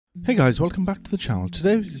Hey guys, welcome back to the channel.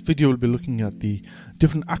 Today's video will be looking at the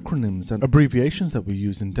different acronyms and abbreviations that we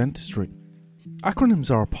use in dentistry.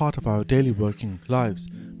 Acronyms are a part of our daily working lives,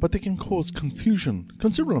 but they can cause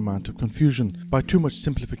considerable amount of confusion by too much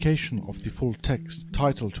simplification of the full text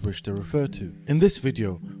title to which they refer to. In this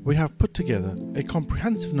video, we have put together a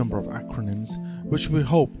comprehensive number of acronyms which we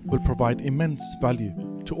hope will provide immense value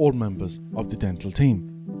to all members of the dental team.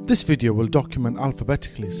 This video will document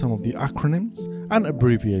alphabetically some of the acronyms and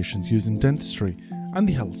abbreviations used in dentistry and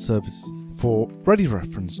the health services for ready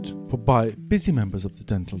referenced by busy members of the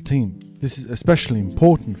dental team. This is especially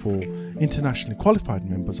important for internationally qualified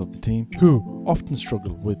members of the team who often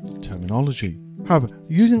struggle with terminology. However,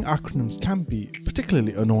 using acronyms can be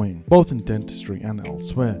particularly annoying both in dentistry and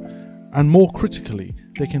elsewhere, and more critically,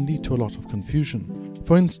 they can lead to a lot of confusion.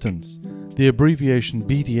 For instance, the abbreviation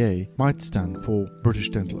BDA might stand for British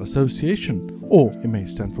Dental Association, or it may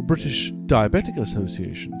stand for British Diabetic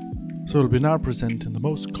Association. So we'll be now presenting the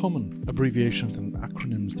most common abbreviations and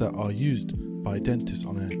acronyms that are used by dentists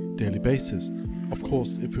on a daily basis. Of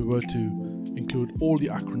course, if we were to include all the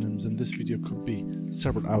acronyms, then this video could be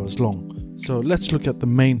several hours long. So let's look at the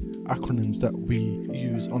main acronyms that we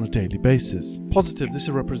use on a daily basis. Positive, this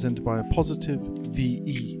is represented by a positive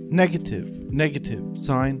VE. Negative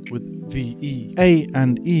sign with VE. A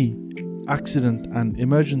and E, accident and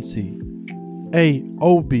emergency.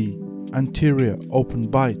 AOB, anterior open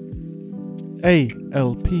bite.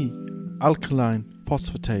 ALP, alkaline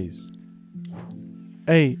phosphatase.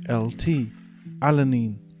 ALT,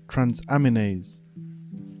 alanine transaminase.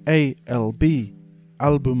 ALB,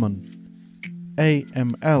 albumin.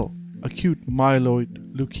 AML, acute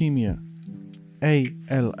myeloid leukemia.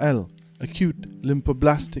 ALL, acute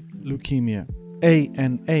lymphoblastic leukemia.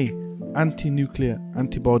 ANA, anti-nuclear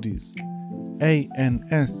antibodies.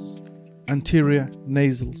 ANS, anterior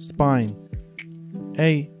nasal spine.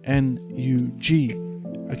 ANUG,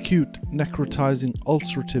 acute necrotizing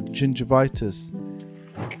ulcerative gingivitis.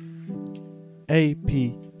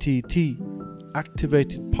 APTT,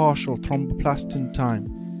 activated partial thromboplastin time.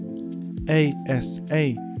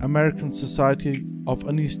 ASA, American Society of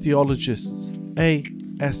Anesthesiologists.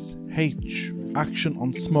 ASH, action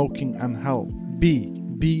on smoking and health.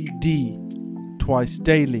 BD, twice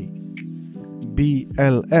daily.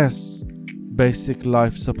 BLS, basic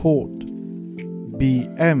life support.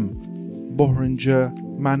 BM,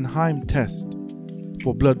 Boehringer-Mannheim test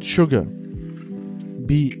for blood sugar.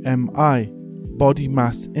 BMI, body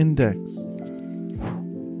mass index.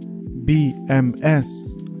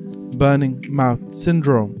 BMS, burning mouth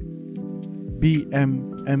syndrome.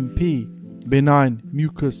 BMMP, benign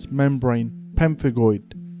mucous membrane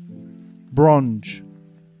pemphigoid. Bronch,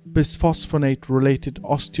 bisphosphonate related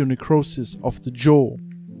osteonecrosis of the jaw.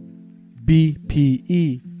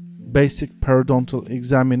 BPE, basic periodontal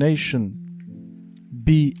examination.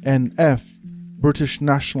 BNF, British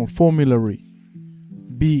National Formulary.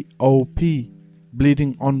 BOP,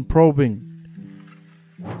 bleeding on probing.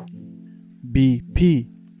 BP,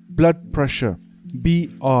 blood pressure.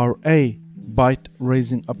 BRA, bite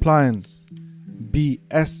raising appliance.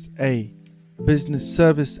 BSA, business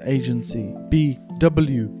service agency.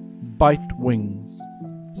 BW, bite wings.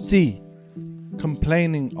 C,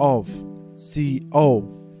 complaining of. CO,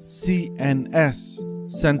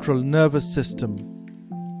 CNS, central nervous system.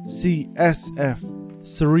 CSF,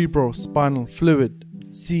 cerebrospinal fluid.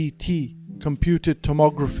 CT, computed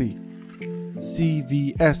tomography.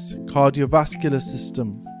 CVS, cardiovascular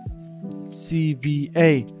system.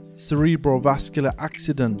 CVA, cerebrovascular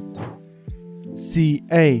accident.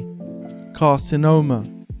 CA, carcinoma.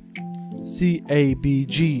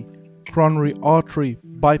 CABG, coronary artery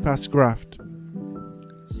bypass graft.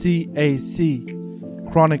 CAC,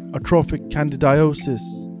 chronic atrophic candidiasis.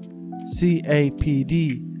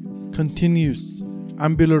 CAPD, continuous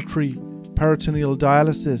ambulatory peritoneal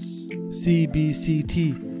dialysis.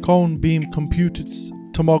 CBCT, cone beam computed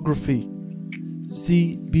tomography.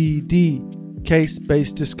 CBD,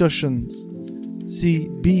 case-based discussions.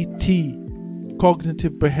 CBT,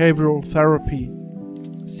 cognitive behavioral therapy.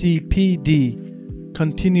 CPD,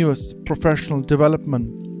 continuous professional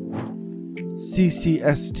development.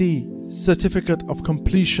 CCST, certificate of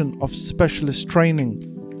completion of specialist training.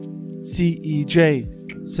 CEJ,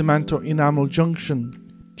 cemento-enamel junction.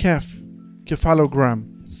 KEF, cephalogram.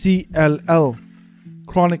 CLL,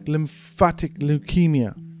 chronic lymphatic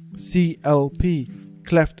leukemia. CLP,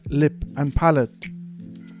 cleft lip and palate.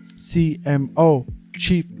 CMO,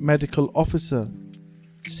 chief medical officer.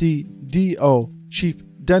 CDO, chief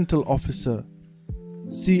dental officer.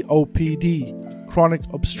 COPD, chronic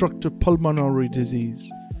obstructive pulmonary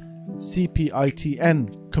disease.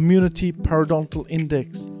 CPITN, Community Periodontal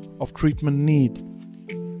Index of treatment need.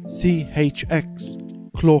 CHX,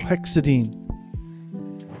 chlorhexidine.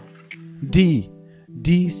 D.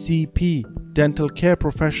 DCP, dental care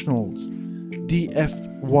professionals.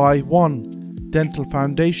 DFY1, dental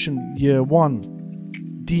foundation year 1.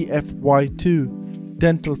 DFY2,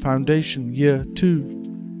 dental foundation year 2.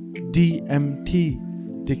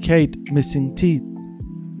 DMT, decayed missing teeth.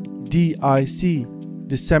 DIC,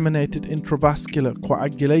 disseminated intravascular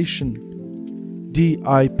coagulation.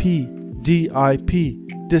 DIP,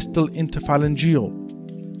 distal interphalangeal.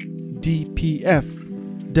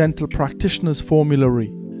 DPF, dental practitioners formulary.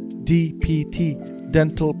 DPT,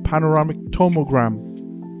 dental panoramic tomogram.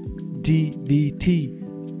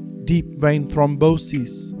 DVT, deep vein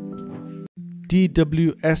thrombosis.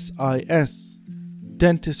 DWSIS,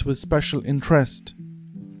 dentist with special interest.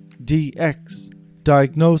 DX,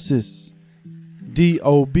 diagnosis.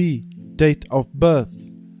 DOB, date of birth.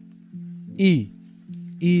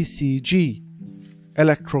 ECG,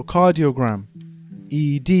 electrocardiogram.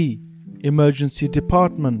 ED, emergency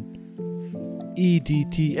department.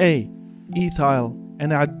 EDTA, ethyl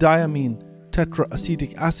enadiamine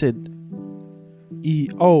tetraacetic acid.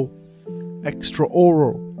 EO,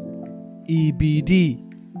 extraoral. EBD,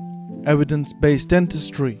 evidence-based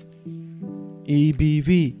dentistry.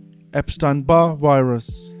 EBV, Epstein-Barr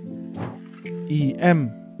virus.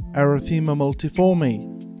 EM, erythema multiforme.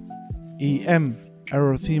 EM,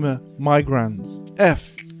 erythema migrans.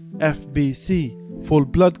 FBC, full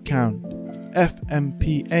blood count.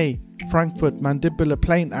 FMPA, Frankfurt mandibular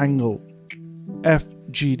plane angle.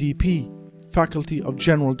 FGDP, Faculty of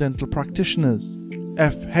General Dental Practitioners.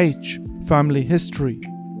 FH, family history.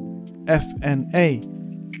 FNA,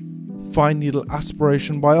 fine needle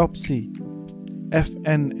aspiration biopsy.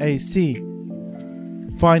 FNAC,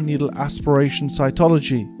 fine needle aspiration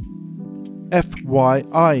cytology.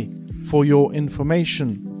 FYI, for your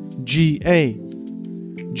information. GA,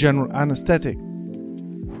 general anesthetic.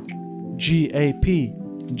 GAP,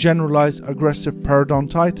 generalized aggressive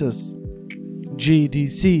periodontitis.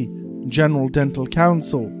 GDC, general dental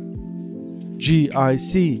counsel.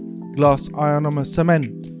 GIC, glass ionomer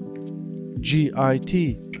cement.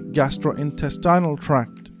 GIT, gastrointestinal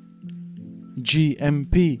tract.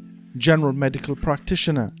 GMP, general medical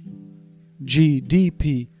practitioner.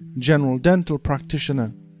 GDP, general dental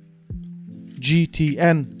practitioner.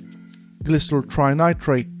 GTN, glycerol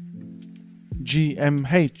trinitrate.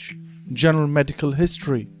 GMH, general medical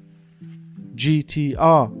history.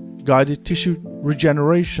 GTR, guided tissue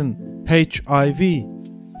regeneration. HIV,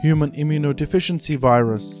 human immunodeficiency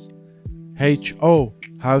virus. HO,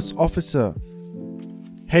 house officer.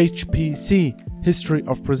 HPC, history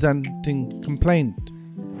of presenting complaint.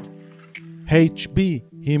 HB,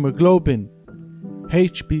 hemoglobin.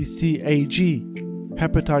 HBCAG,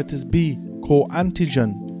 hepatitis B core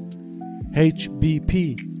antigen.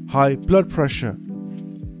 HBP, high blood pressure.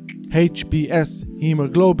 HBS,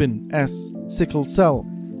 hemoglobin S, sickle cell.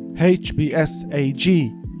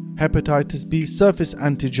 HBsAg, hepatitis B surface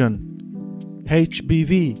antigen.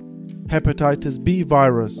 HBV, hepatitis B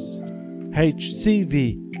virus.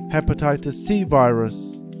 HCV, hepatitis C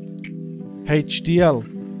virus.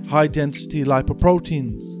 HDL, high density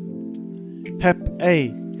lipoproteins. Hep A,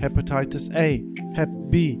 hepatitis A. Hep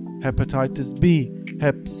B, hepatitis B.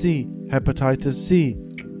 Hep C, hepatitis C.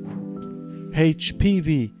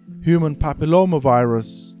 HPV, human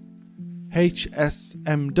papillomavirus.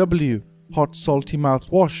 HSMW, hot salty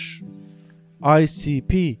mouthwash.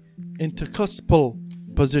 ICP, intercuspal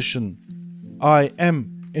position.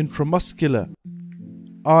 IM, intramuscular.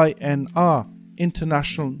 INR,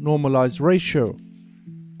 international normalized ratio.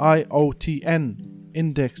 IOTN,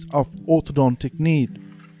 index of orthodontic need.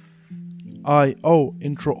 IO,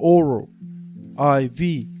 intraoral.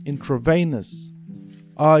 IV, intravenous.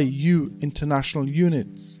 IU, international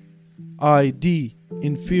units. ID,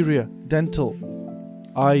 inferior dental.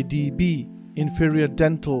 IDB, inferior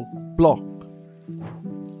dental block.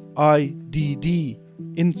 IDD,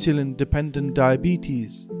 insulin dependent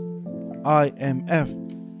diabetes. IMF,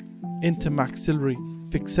 intermaxillary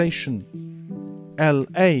fixation.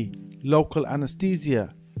 LA, local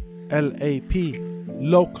anesthesia. LAP,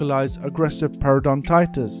 localized aggressive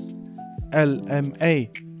periodontitis. LMA,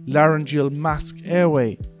 laryngeal mask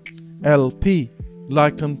airway. LP,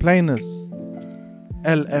 lichen planus.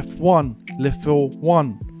 LF1,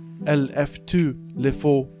 LIFO1. LF2,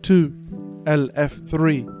 LIFO2.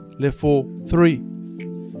 LF3, LIFO3.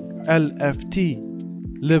 LFT,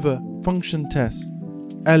 liver function test.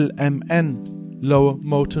 LMN, lower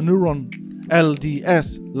motor neuron.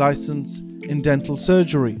 LDS, license in dental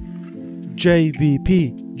surgery.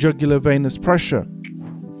 JVP, jugular venous pressure.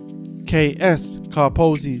 KS,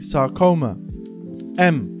 Kaposi sarcoma.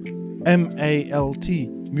 MALT,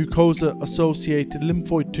 mucosa-associated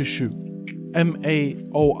lymphoid tissue.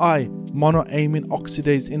 MAOI, monoamine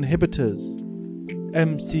oxidase inhibitors.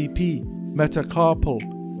 MCP, metacarpal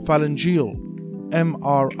phalangeal.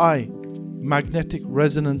 MRI, magnetic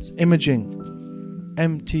resonance imaging.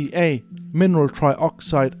 MTA, mineral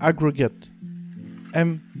trioxide aggregate.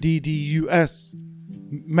 MDDUS,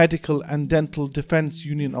 Medical and Dental Defence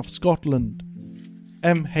Union of Scotland.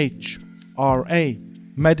 MHRA,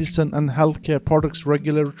 Medicine and Healthcare Products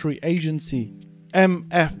Regulatory Agency.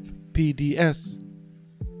 MFPDS,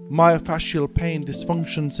 myofascial pain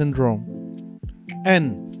dysfunction syndrome.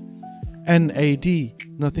 NAD,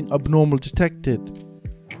 nothing abnormal detected.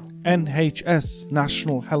 NHS,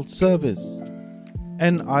 National Health Service.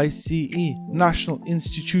 NICE, National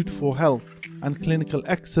Institute for Health and Clinical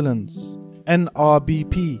Excellence.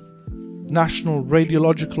 NRBP, National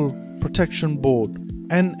Radiological Protection Board.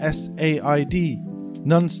 NSAID,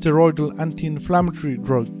 non-steroidal anti-inflammatory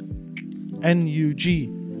drug. NUG,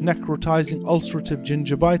 necrotizing ulcerative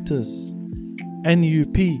gingivitis.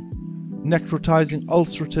 NUP, necrotizing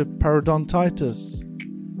ulcerative periodontitis.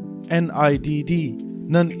 NIDD,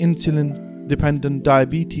 non-insulin dependent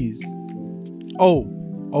diabetes.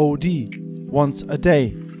 OD, once a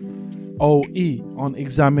day. OE, on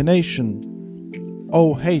examination.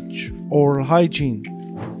 OH, oral hygiene.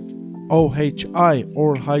 OHI,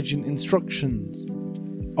 oral hygiene instructions.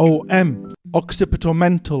 OM,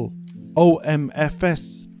 occipitomental.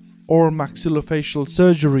 OMFS, oral maxillofacial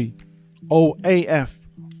surgery. OAF,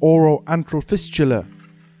 oroantral fistula.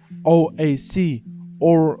 OAC,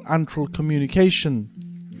 oral antral communication.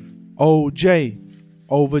 OJ,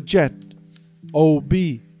 overjet. OB,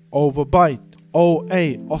 overbite.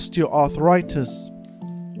 OA, osteoarthritis.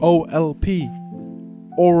 OLP,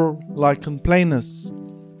 oral lichen planus.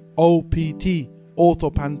 OPT,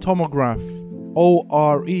 orthopantomograph.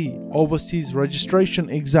 ORE, overseas registration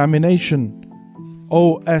examination.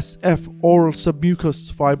 OSF, oral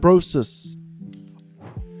submucous fibrosis.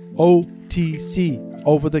 OTC,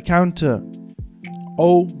 over the counter.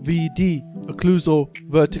 OVD, occlusal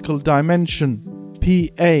vertical dimension.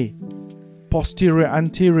 PA, posterior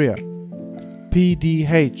anterior.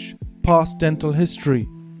 PDH, past dental history.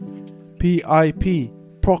 PIP,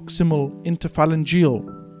 proximal interphalangeal.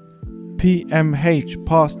 PMH,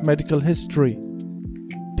 past medical history.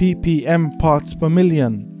 PPM, parts per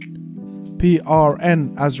million.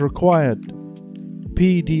 PRN, as required.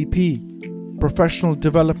 PDP, professional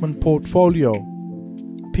development portfolio.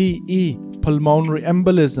 PE, pulmonary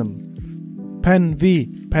embolism. PEN-V,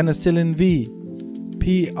 penicillin V.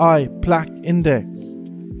 PI, plaque index.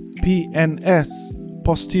 PNS,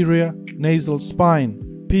 posterior nasal spine.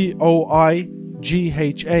 POI-GHA,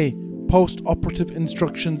 post-operative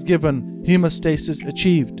instructions given, hemostasis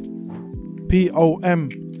achieved. POM,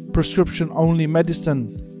 prescription-only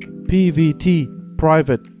medicine. PVT,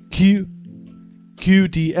 private.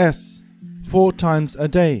 QDS, 4 times a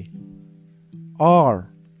day. RA,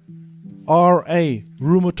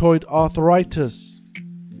 rheumatoid arthritis.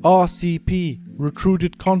 RCP,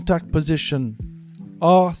 recruited contact position.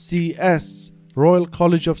 RCS, Royal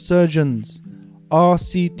College of Surgeons.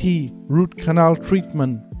 RCT, root canal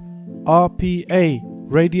treatment. RPA,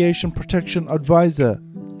 radiation protection advisor.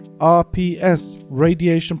 RPS,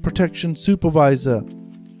 radiation protection supervisor.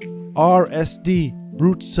 RSD,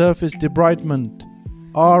 root surface debridement.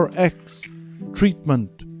 RX, treatment.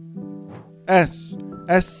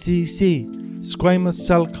 SCC, squamous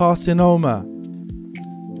cell carcinoma.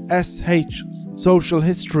 SH, social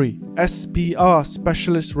history. SPR,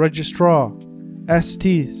 specialist registrar.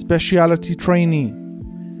 ST, specialty trainee.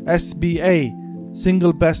 SBA,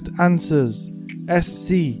 single best answers.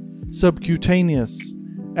 SC, subcutaneous.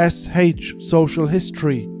 SH, social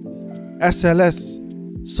history. SLS,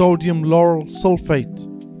 sodium lauryl sulfate.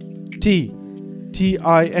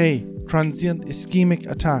 TIA, transient ischemic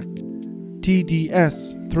attack.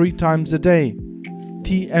 TDS, 3 times a day.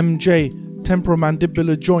 TMJ,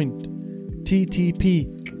 temporomandibular joint. TTP,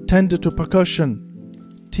 tender to percussion.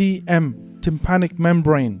 TM, tympanic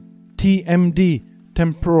membrane. TMD,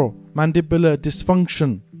 temporomandibular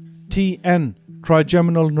dysfunction. TN,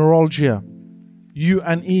 trigeminal neuralgia.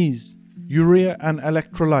 UNEs, urea and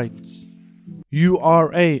electrolytes.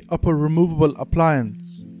 URA, upper removable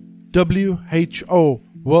appliance. WHO,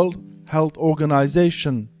 World Health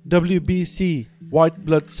Organization. WBC, white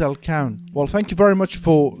blood cell count. Well, thank you very much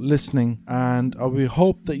for listening, and we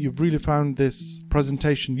hope that you've really found this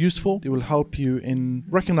presentation useful. It will help you in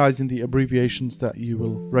recognizing the abbreviations that you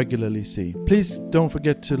will regularly see. Please don't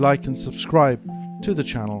forget to like and subscribe, to the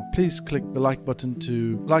channel, please click the like button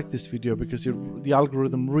to like this video, because the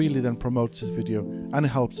algorithm really then promotes this video and it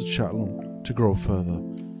helps the channel to grow further.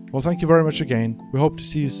 Well, thank you very much again. We hope to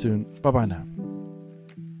see you soon. Bye bye now.